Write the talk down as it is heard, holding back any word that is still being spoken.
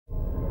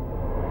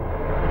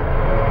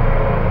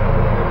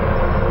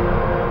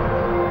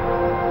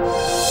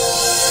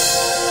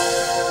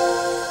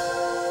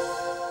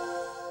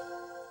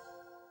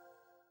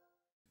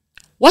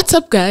What's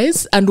up,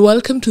 guys, and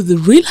welcome to the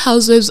Real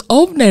Housewives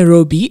of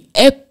Nairobi,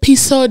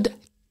 episode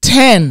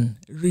 10,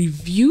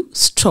 review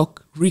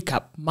stroke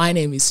recap. My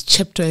name is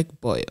Cheptoek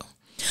Boyo,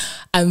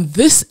 and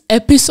this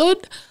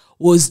episode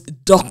was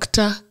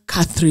Dr.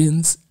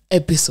 Catherine's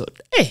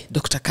episode. Hey,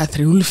 Dr.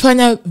 Catherine,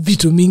 ulifanya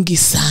vitu mingi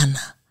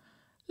sana.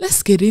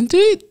 Let's get into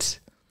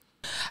it.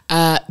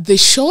 The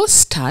show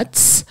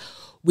starts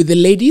with the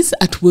ladies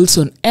at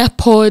Wilson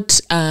Airport,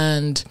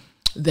 and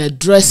they're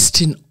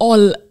dressed in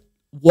all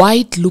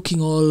white, looking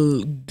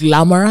all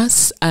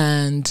glamorous,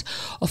 and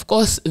of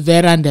course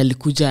Vera ndiye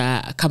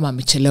alikuja kama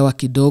amechelewa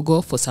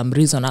kidogo. For some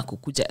reason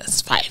hakukuja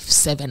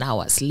 5-7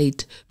 hours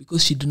late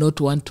because she did not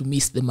want to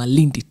miss the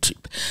Malindi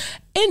trip.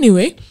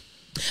 Anyway,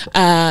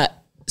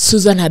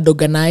 Susan had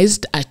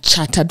organized a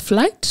chartered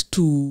flight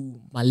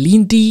to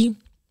Malindi.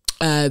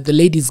 The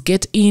ladies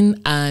get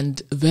in,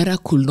 and Vera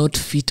could not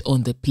fit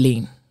on the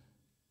plane.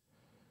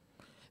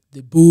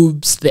 The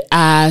boobs, the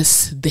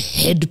ass, the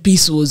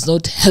headpiece was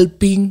not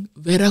helping.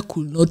 Vera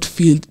could not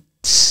fit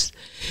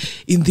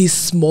in this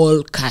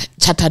small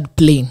chartered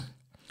plane.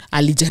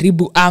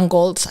 Alijaribu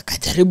angles,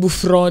 akajaribu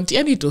front.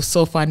 Yani it was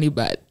so funny,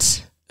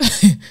 but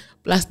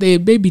plus the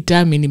baby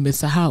tummy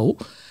nimesahau.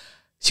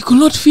 She could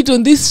not fit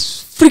on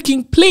this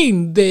freaking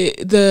plane.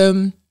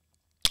 The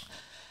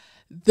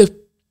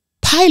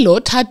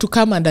pilot had to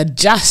come and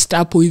adjust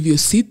up with your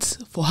seats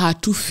for her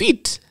to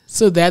fit.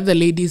 So the other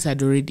ladies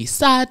had already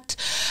sat,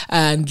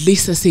 and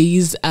Lisa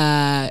says,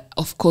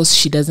 of course,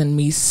 she doesn't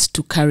miss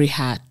to carry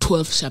her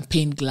 12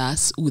 champagne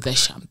glass with a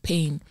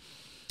champagne.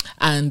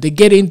 And they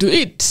get into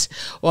it.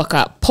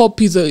 Waka pop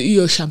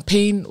hiyo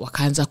champagne,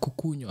 wakaanza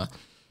kukunywa.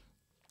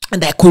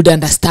 And I could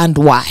understand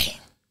why.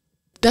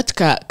 That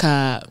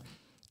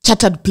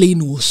chartered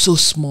plane was so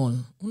small.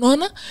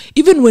 Unaona?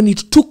 Even when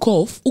it took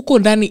off, uko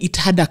ndani it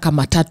had a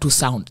kamatatu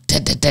sound.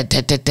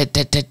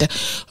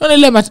 Unaona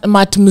ile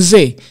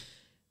matmzee.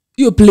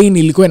 Your plane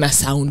ilikuwa na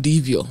sound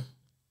hivyo.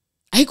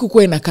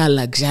 Haikukuwa inakaa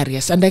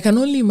luxurious, and I can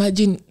only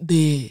imagine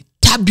the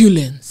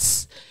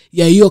turbulence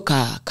ya hiyo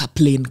ka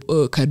plane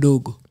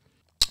kadogo.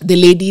 The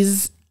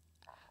ladies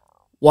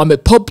wame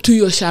pop to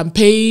your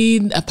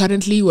champagne.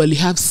 Apparently wali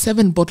have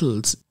 7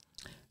 bottles.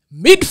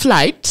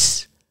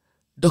 Mid-flight,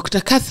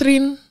 Dr.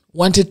 Catherine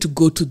wanted to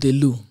go to the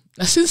loo.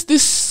 Now, since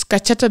this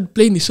chartered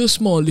plane is so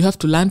small, you have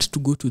to land to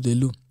go to the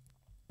loo.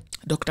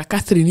 Dr.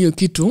 Catherine hiyo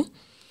kitu,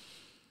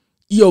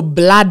 your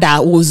bladder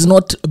was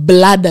not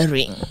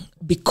bladdering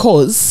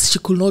because she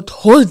could not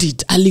hold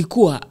it.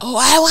 Alikuwa, oh,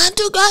 I want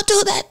to go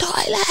to the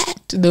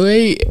toilet. The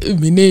way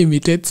Mine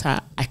imitates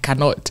her, I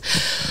cannot.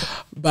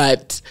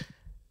 But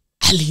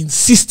I'll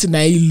insist na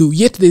ilu.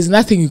 Yet there's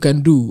nothing you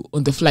can do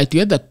on the flight.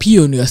 You either pee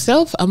on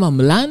yourself, ama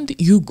land,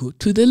 you go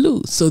to the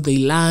loo. So they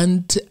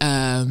land.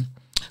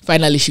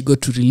 Finally, she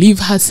got to relieve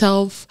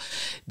herself.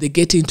 They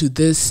get into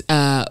this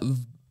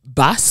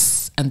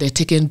bus, and they're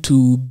taken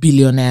to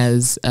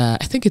Billionaires.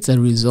 I think it's a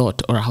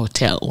resort or a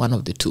hotel, one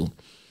of the two.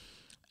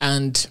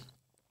 And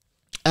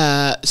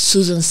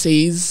Susan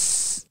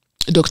says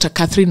Dr.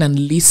 Catherine and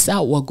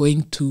Lisa were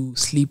going to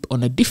sleep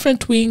on a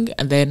different wing,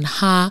 and then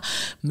her,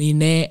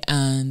 Mine,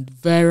 and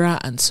Vera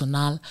and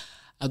Sonal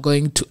are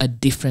going to a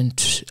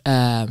different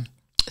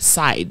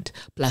side.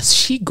 Plus,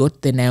 she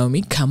got the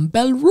Naomi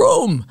Campbell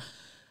room.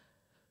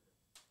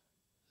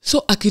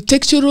 So,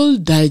 Architectural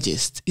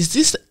Digest, is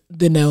this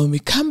the Naomi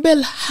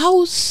Campbell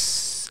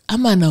house?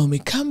 Ama Naomi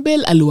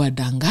Campbell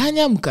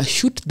aliwadanganya,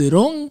 mkashoot the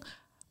wrong,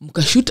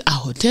 mkashoot a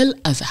hotel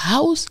as a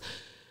house?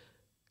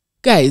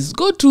 Guys,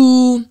 go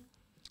to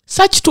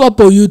search to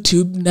up on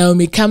YouTube,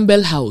 Naomi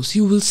Campbell house.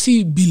 You will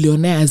see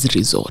Billionaires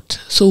Resort.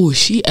 So was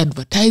she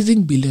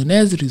advertising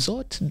Billionaires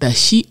Resort? Does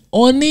she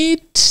own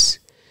it?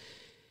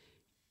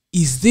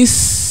 Is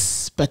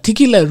this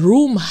particular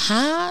room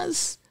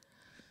hers?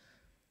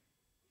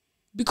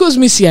 Because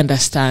me see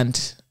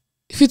understand.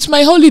 If it's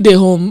my holiday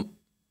home,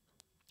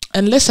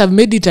 unless I've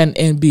made it an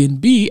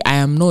Airbnb, I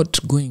am not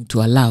going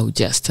to allow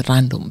just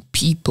random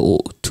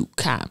people to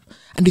come.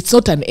 And it's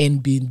not an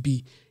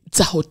Airbnb. It's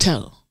a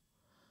hotel.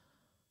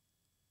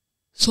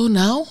 So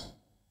now,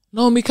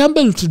 Naomi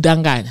Campbell to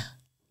danganya.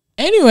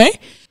 Anyway,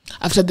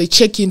 after they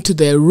check into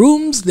their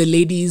rooms, the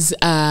ladies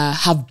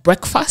have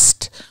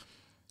breakfast.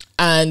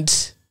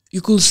 And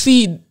you could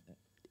see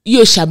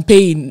your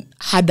champagne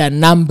had a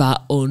number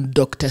on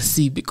Dr.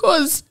 C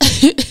because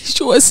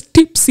she was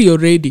tipsy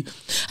already.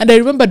 And I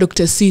remember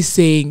Dr. C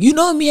saying, you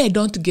know me, I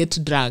don't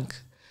get drunk.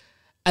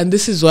 And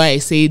this is why I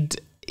said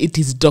it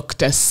is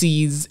Dr.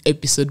 C's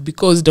episode,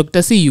 because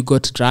Dr. C, you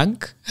got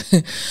drunk.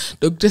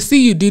 Dr.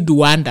 C, you did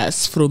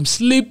wonders, from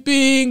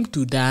sleeping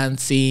to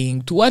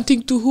dancing to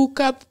wanting to hook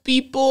up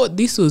people.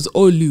 This was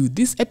all you.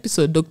 This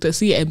episode, Dr.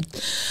 C,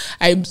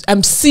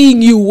 I'm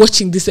seeing you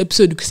watching this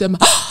episode.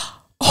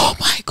 Oh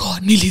my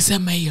God,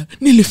 nilisema hiyo,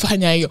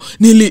 nilifanya hiyo,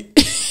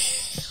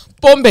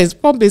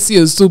 pombe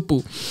siyo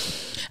supu.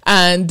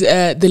 And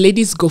the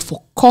ladies go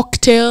for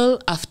cocktail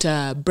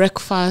after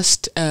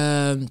breakfast.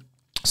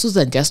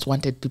 Susan just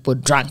wanted people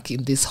drunk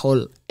in this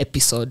whole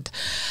episode.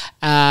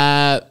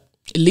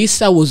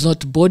 Lisa was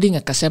not boarding,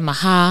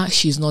 akasema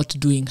she's not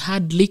doing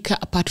hard liquor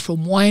apart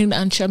from wine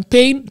and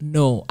champagne.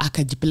 No,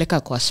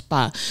 akajipeleka kwa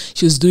spa.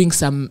 She was doing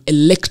some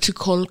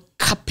electrical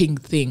cupping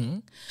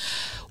thing,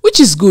 which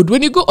is good.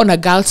 When you go on a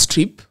girls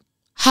trip,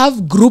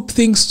 have group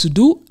things to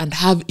do and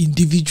have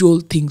individual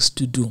things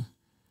to do.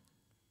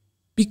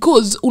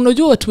 Because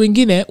unajua watu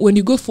wengine, when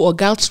you go for a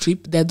girls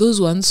trip, there are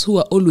those ones who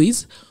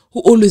always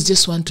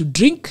just want to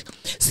drink,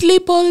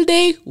 sleep all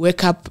day,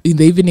 wake up in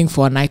the evening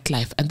for a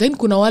nightlife. And then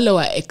kuna wale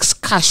wa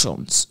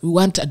excursions. We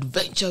want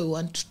adventure, we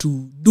want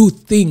to do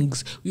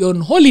things. We're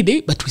on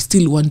holiday, but we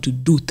still want to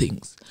do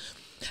things.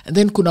 And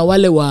then kuna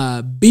wale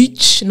wa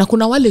beach, na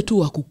kuna wale tu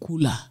wa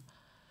kukula.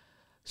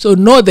 So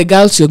know the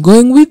girls you're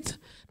going with,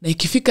 na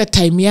ikifika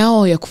time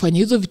yao ya kufanya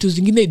hizo vitu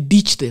zingine,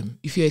 ditch them.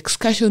 If you're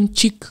excursion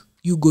chick,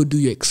 you go do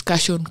your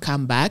excursion,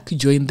 come back,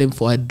 join them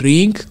for a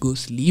drink, go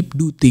sleep,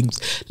 do things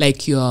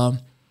like you're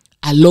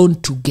alone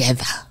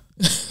together.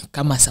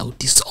 Kama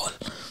Sauti Sol.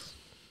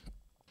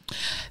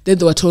 Then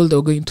they were told they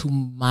were going to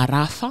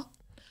Marafa,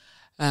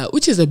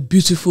 which is a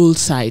beautiful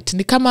site.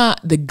 Ni kama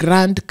the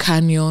Grand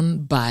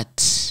Canyon,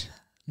 but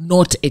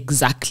not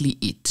exactly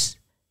it.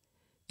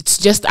 It's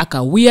just like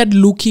a weird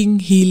looking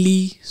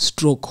hilly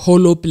stroke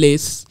hollow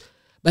place,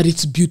 but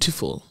it's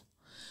beautiful.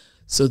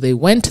 So they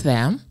went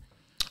there,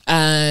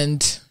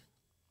 and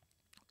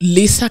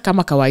Lisa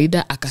kama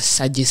kawaida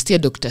akasuggestia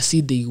Dr.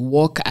 C they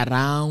walk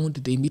around,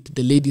 they meet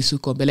the ladies who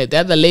come. The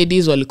other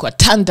ladies walikuwa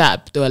turned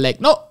up. They were like,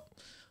 no,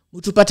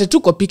 mutupate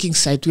tuko picking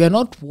site. We are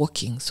not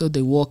walking. So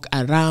they walk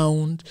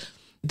around.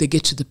 They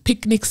get to the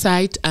picnic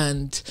site,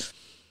 and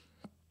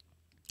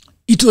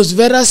it was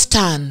Vera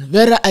Stan.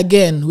 Vera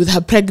again with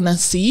her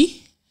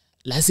pregnancy.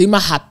 Lazima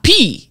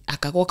happy.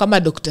 Akakuwa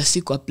kama Dr.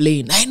 C kwa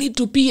plane. I need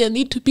to pee.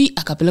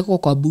 Akapelekwa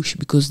kwa bush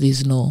because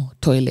there's no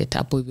toilet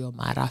hapo hivyo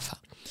Marafa.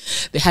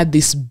 They had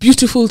this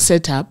beautiful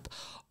setup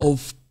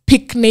of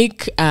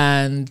picnic,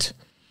 and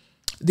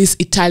this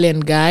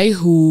Italian guy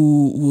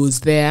who was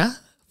there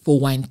for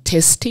wine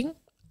tasting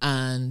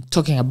and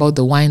talking about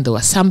the wine they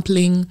were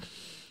sampling.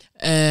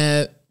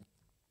 And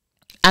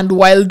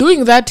while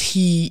doing that,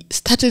 he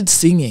started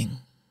singing.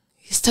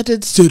 He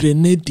started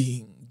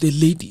serenading the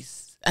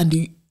ladies.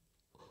 And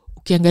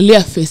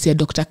ukiangalia face ya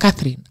Dr.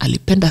 Catherine,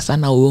 alipenda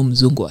sana huyo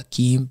mzungu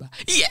akiimba.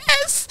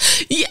 Yes,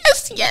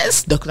 yes,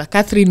 yes. Dr.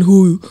 Catherine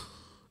who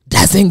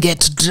doesn't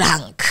get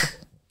drunk.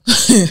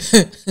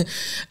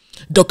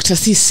 Dr.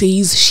 C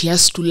says she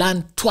has to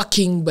learn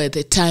twerking by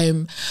the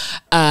time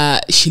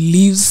she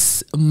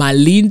leaves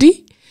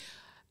Malindi.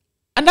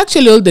 And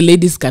actually all the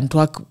ladies can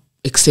twerk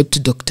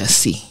except Dr.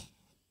 C.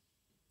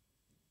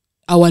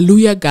 Our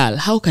Luya girl,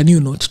 how can you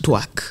not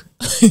twerk?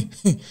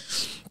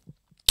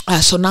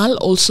 Sonal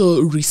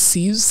also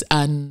receives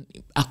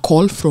a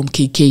call from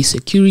KK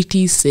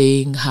Security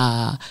saying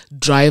her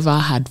driver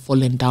had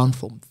fallen down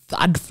from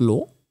 3rd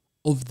floor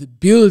of the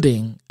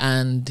building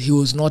and he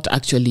was not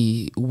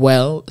actually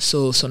well.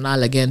 So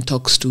Sonal again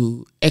talks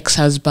to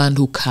ex-husband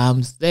who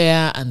comes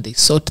there and they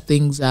sort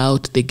things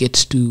out.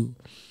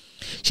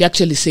 She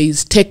actually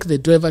says, take the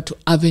driver to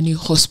Avenue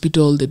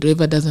Hospital. The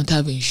driver doesn't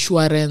have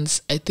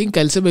insurance. I think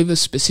I'll say maybe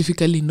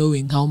specifically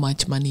knowing how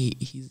much money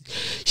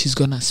she's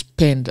going to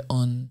spend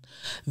on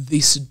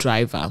this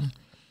driver.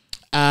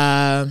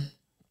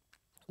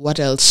 What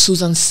else?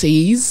 Susan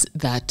says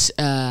that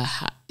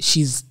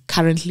she's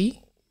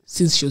currently,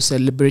 since she was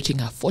celebrating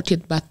her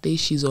 40th birthday,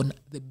 she's on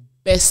the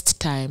best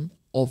time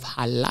of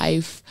her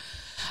life.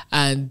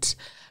 And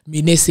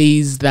Mine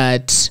says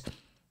that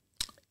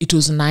it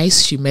was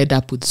nice. She met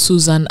up with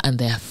Susan and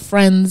their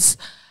friends.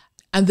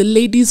 And the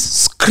ladies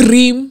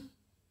scream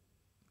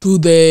to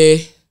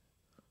the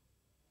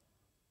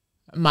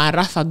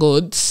Marafa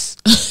gods.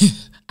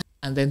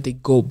 And then they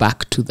go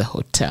back to the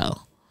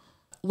hotel.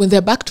 When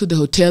they're back to the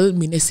hotel,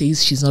 Mine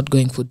says she's not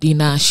going for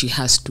dinner. She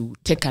has to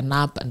take a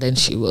nap and then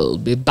she will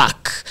be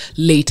back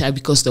later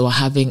because they were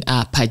having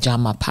a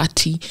pajama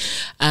party.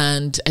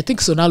 And I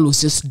think Sonal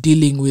was just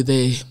dealing with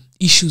the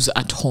issues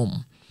at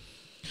home.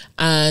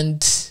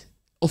 And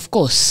of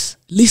course,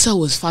 Lisa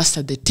was first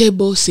at the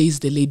table, says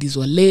the ladies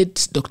were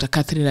late. Dr.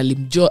 Catherine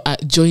Alim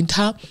joined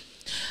her.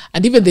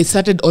 And even they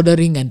started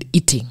ordering and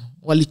eating.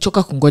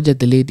 Walichoka kungoja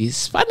the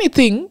ladies. Funny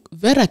thing,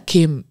 Vera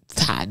came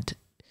third.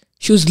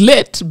 She was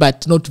late,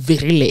 but not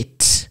very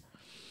late.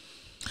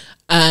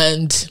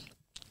 And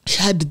she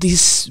had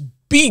these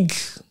big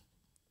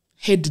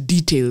head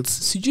details.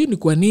 Sijui ni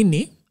kwa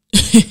nini.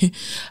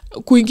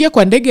 Kuingia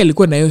kwa ndege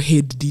alikuwa na hiyo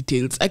head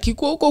details.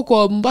 Akikuwa huko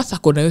kwa Mombasa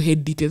kuna hiyo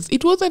head details.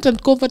 It wasn't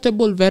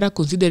uncomfortable, Vera,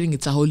 considering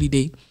it's a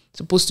holiday.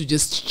 Supposed to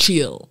just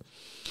chill.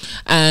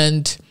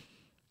 And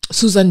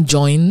Susan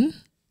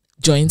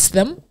joins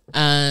them.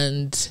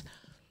 And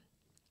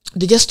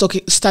they just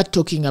start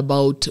talking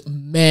about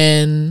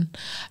men.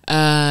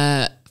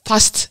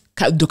 First,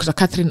 Dr.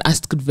 Catherine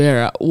asked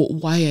Vera,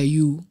 why are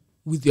you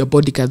with your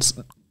bodyguards?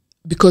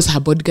 Because her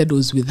bodyguard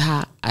was with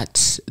her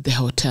at the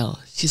hotel.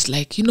 She's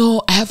like,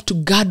 I have to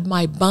guard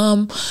my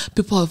bum.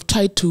 People have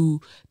tried to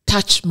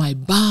touch my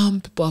bum.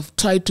 People have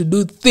tried to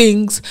do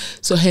things.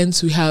 So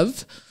hence we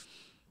have,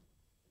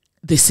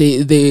 they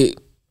say,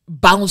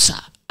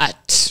 bouncer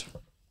at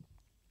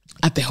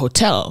the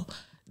hotel.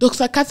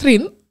 Dr.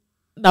 Catherine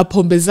na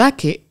pombe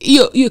zake,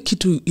 hiyo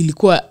kitu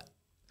ilikuwa,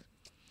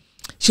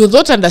 she was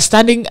not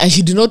understanding, and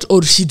she did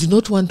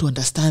not want to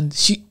understand.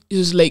 She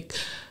was like,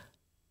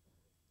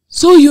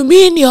 so you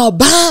mean your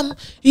bum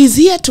is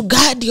here to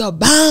guard your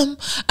bum?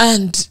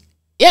 And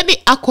yani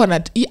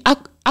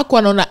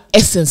aquanaona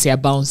essence ya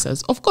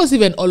bouncers. Of course,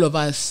 even all of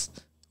us,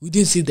 we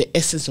didn't see the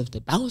essence of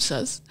the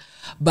bouncers,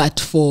 but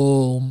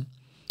for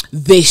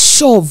the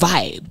show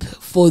vibe,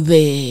 for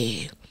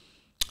the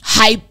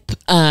hype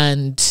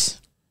and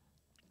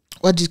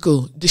what do you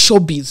call the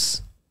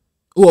showbiz,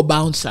 or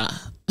bouncer.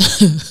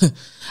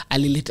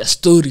 Alileta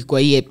story kwa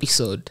hii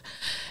episode.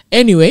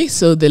 Anyway,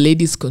 so the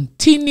ladies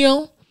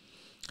continue,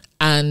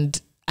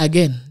 and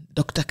again,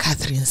 Dr.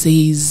 Catherine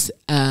says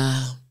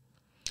her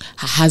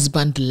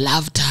husband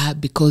loved her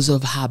because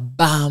of her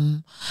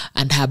bum,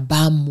 and her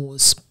bum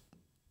was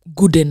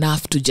good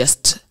enough to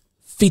just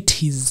fit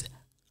his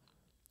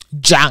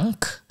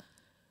junk.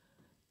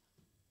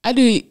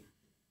 Hadi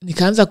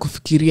nikaanza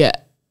kufikiria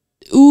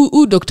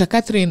Dr.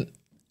 Catherine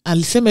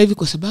alisema hivi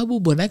kwa sababu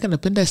bwanake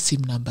anapenda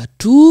sim number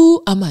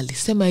 2, ama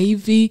alisema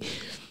hivi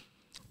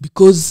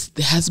because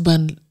the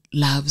husband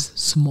loves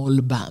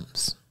small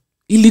bums.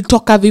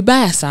 Ilitoka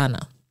vibaya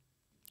sana.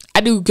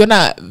 Hadi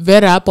ukiona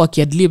Vera hapo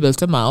akiadlib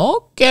alisema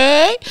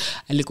okay,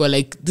 alikuwa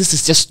like this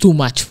is just too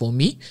much for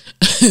me.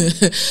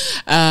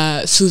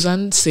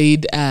 Susan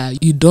said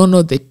you don't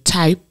know the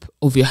type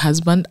of your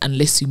husband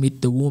unless you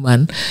meet the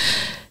woman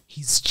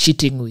he's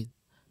cheating with.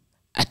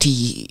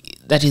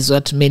 That is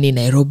what many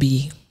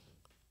Nairobi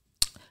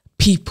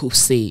people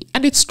say,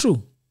 and it's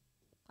true.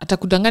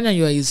 Atakudanganya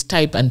you are his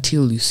type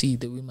until you see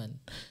the woman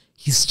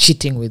he's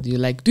cheating with. You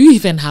like, do you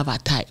even have a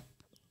type?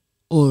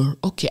 Or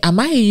okay, am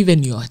I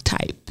even your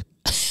type?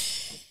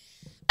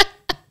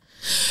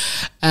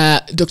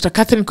 Dr.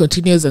 Catherine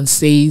continues and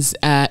says,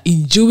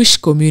 in Jewish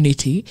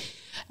community,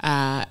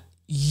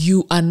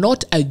 you are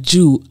not a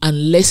Jew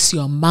unless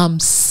your mom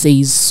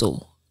says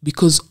so,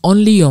 because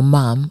only your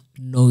mom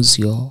knows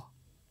your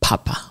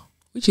papa,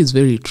 which is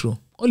very true.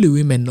 Only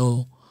women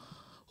know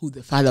who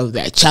the father of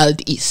their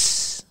child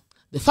is.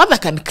 The father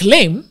can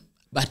claim,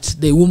 but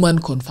the woman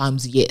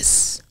confirms,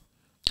 yes,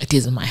 it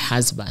is my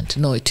husband.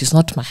 No, it is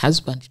not my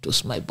husband. It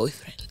was my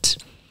boyfriend.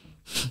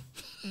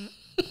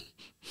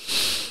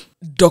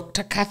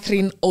 Dr.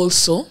 Catherine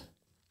also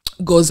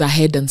goes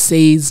ahead and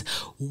says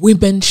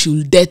women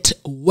should date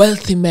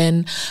wealthy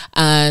men,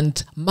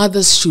 and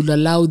mothers should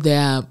allow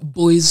their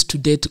boys to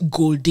date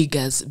gold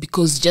diggers,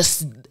 because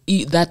just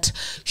that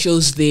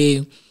shows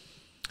the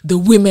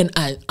women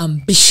are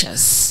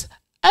ambitious.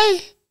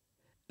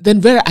 Then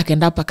Vera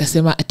akenda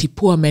akasema ati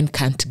poor men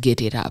can't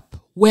get it up.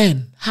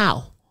 When?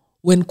 How?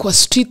 When kwa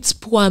streets,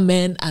 poor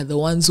men are the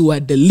ones who are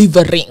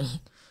delivering.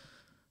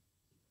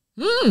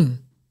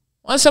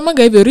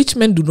 Wansamaga hivyo, rich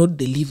men do not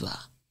deliver.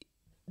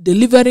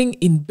 Delivering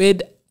in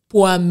bed,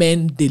 poor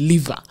men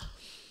deliver.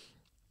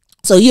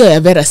 So hiyo ya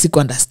Vera siku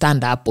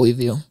understand hapo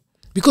hivyo,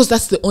 because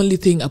that's the only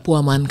thing a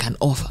poor man can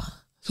offer.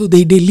 So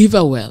they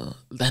deliver well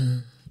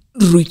than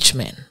rich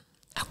men,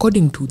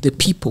 according to the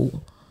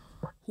people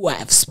who I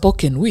have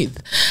spoken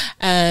with.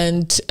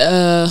 And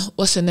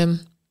what's her name?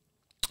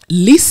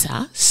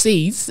 Lisa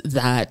says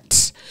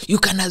that you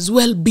can as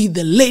well be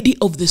the lady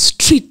of the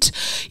street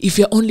if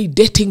you're only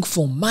dating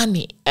for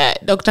money.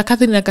 Dr.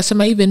 Catherine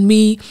akasema, even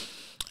me,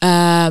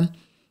 I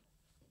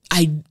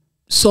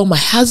saw my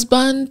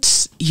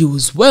husband, he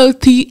was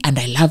wealthy and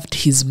I loved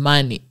his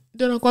money.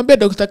 Ndio nakwambia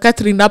Dr.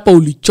 Catherine hapa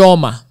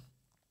ulichoma.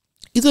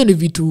 Hizo ni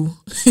vitu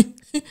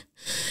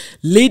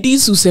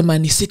ladies husema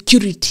ni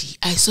security.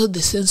 I saw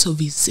the sense of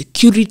his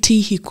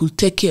security. He could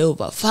take care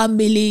of a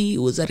family. He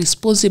was a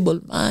responsible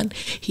man.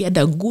 He had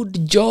a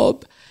good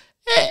job.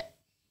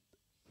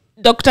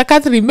 Dr.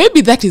 Catherine,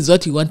 maybe that is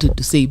what you wanted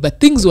to say, but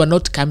things were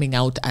not coming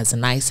out as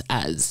nice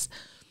as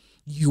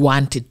you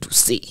wanted to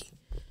say.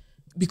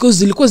 Because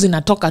zilikuwa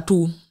zinatoka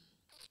tu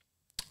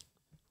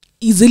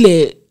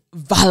izile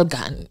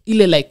vulgar.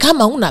 Ile like,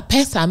 kama una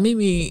pesa,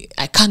 mimi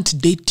I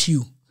can't date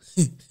you.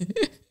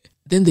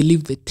 Then they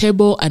leave the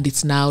table and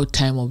it's now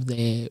time of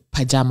the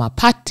pajama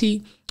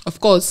party. Of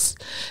course,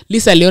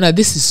 Lisa Leona,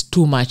 this is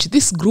too much.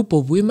 This group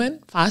of women,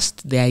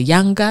 first, they are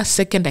younger.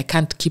 Second, I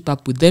can't keep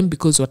up with them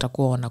because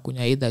watakuwa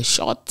wanakunywa either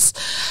shots.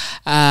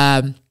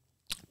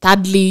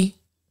 Thirdly,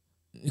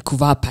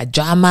 kuvaa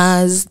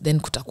pajamas. Then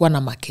kutakuwa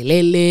na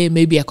makelele.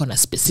 Maybe ako na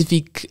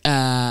specific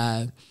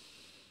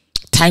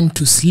time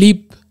to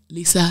sleep.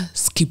 Lisa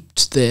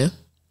skipped the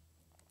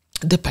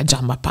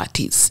pajama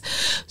parties.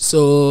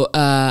 So,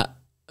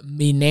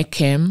 Mine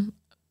came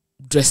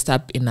dressed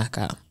up in a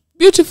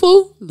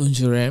beautiful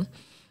lingerie.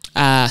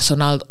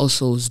 Sonal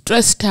also was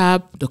dressed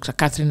up. Dr.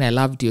 Catherine, I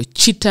loved your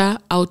cheetah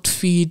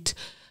outfit.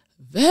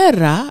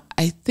 Vera,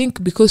 I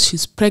think because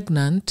she's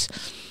pregnant,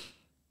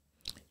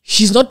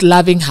 she's not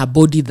loving her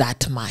body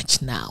that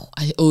much now.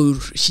 Or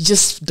she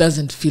just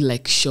doesn't feel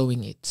like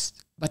showing it.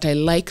 But I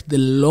like the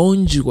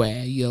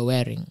loungewear you're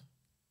wearing.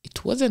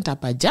 It wasn't a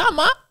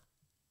pajama,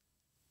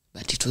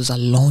 but it was a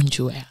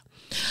loungewear.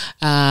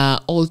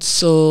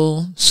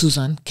 Also,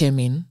 Susan came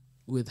in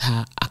with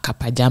her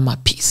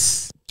akapajama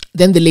piece.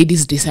 Then the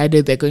ladies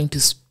decided they're going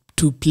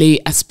to play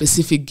a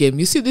specific game.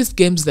 You see these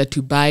games that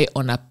you buy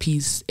on a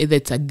piece, either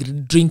it's a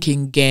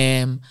drinking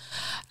game,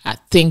 a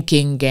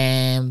thinking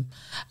game,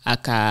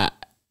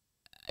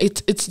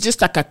 it's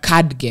just like a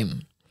card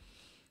game.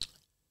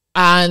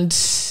 And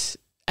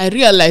I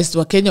realized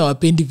Wakenya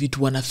wapendi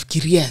vitu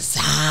wanafikiria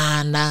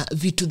sana,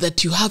 vitu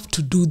that you have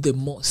to do the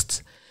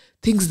most,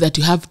 things that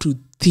you have to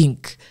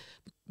think.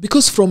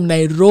 Because from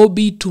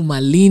Nairobi to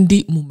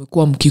Malindi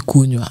mumekuwa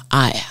mkikunywa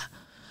aya,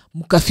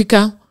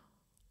 mukafika,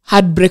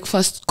 had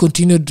breakfast,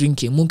 continue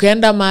drinking,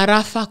 mukaenda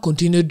Marafa,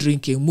 continue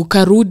drinking,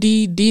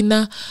 mukarudi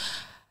dinner,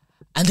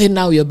 and then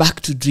now you're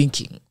back to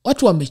drinking.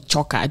 Watu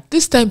wamechoka. At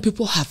this time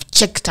people have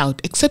checked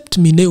out, except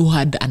Mine, who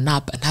had a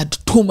nap and had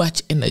too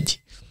much energy.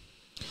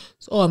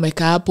 So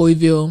wameka hapo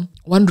hivyo,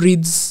 one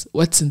reads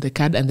what's in the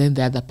card and then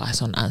the other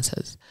person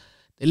answers.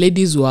 The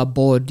ladies were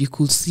bored. You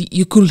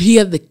could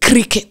hear the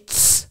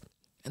crickets.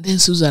 And then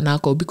Susan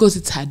ako, because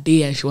it's her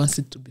day and she wants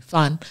it to be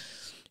fun,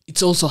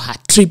 it's also her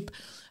trip.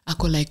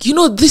 Ako like,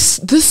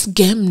 this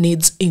game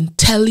needs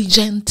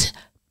intelligent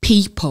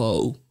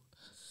people.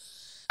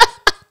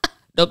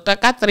 Dr.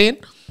 Catherine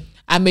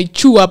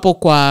amechu hapo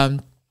kwa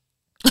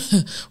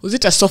was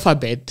it a sofa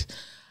bed?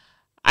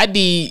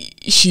 Adi,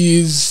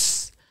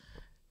 she's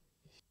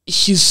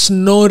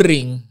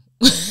snoring.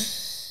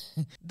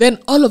 Then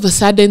all of a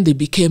sudden they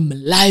became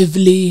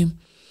lively.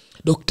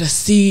 Dr.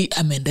 C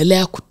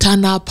ameendelea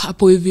kutana up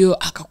hapo hivyo,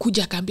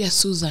 akakuja akaambia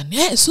Susan,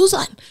 "Hey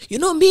Susan,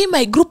 me,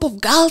 my group of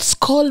girls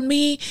call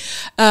me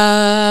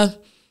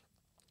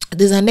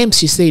there's a name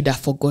she said, I've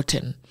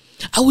forgotten.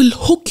 I will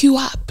hook you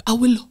up.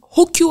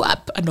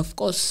 And of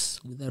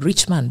course, with a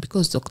rich man,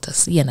 because Dr.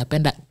 C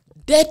anapenda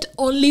debt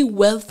only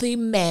wealthy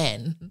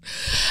men.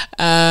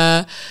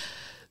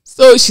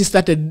 So she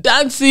started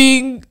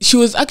dancing. She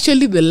was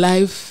actually the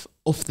life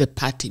of the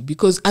party,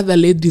 because other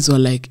ladies were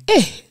like,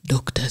 "Hey,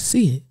 Dr.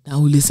 C,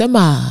 now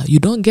ulisema you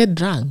don't get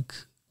drunk.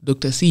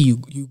 Dr. C,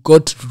 you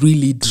got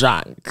really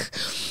drunk.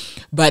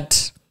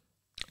 But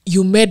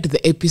you made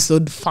the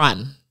episode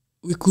fun."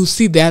 We could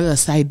see the other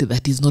side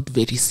that is not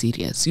very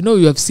serious.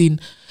 You have seen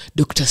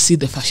Dr. C,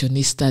 the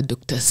fashionista,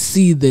 Dr.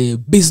 C, the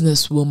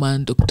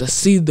businesswoman, Dr.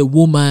 C, the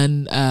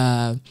woman,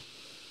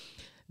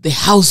 the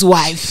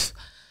housewife.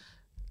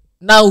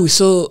 Now we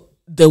saw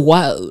the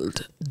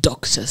wild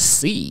Dr.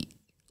 C.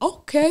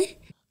 Okay.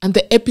 And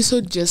the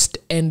episode just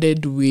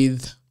ended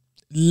with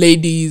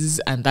ladies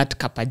and that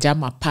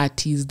kapajama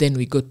parties. Then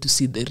we got to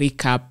see the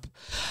recap.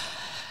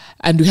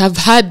 And we have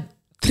had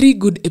 3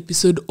 good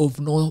episodes of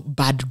no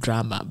bad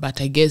drama.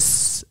 But I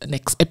guess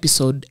next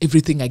episode,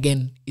 everything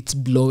again, it's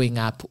blowing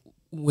up.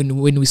 When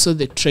we saw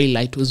the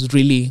trailer, it was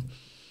really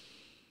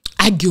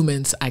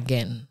arguments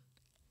again.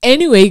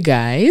 Anyway,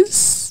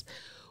 guys,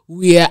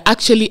 we are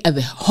actually at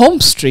the home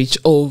stretch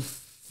of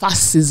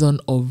first season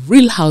of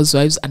Real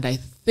Housewives. And I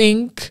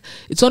think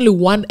it's only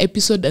 1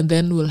 episode, and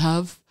then we'll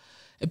have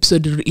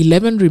episode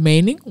 11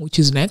 remaining, which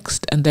is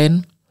next. And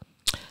then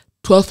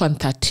 12 and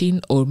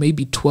 13, or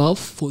maybe 12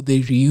 for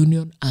the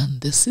reunion,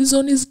 and the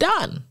season is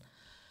done.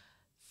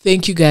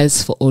 Thank you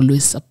guys for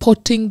always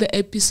supporting the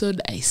episode.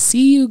 I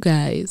see you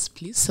guys.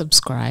 Please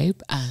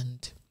subscribe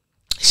and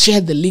share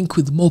the link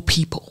with more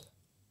people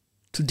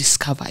to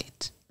discover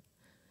it.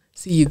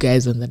 See you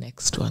guys on the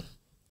next one.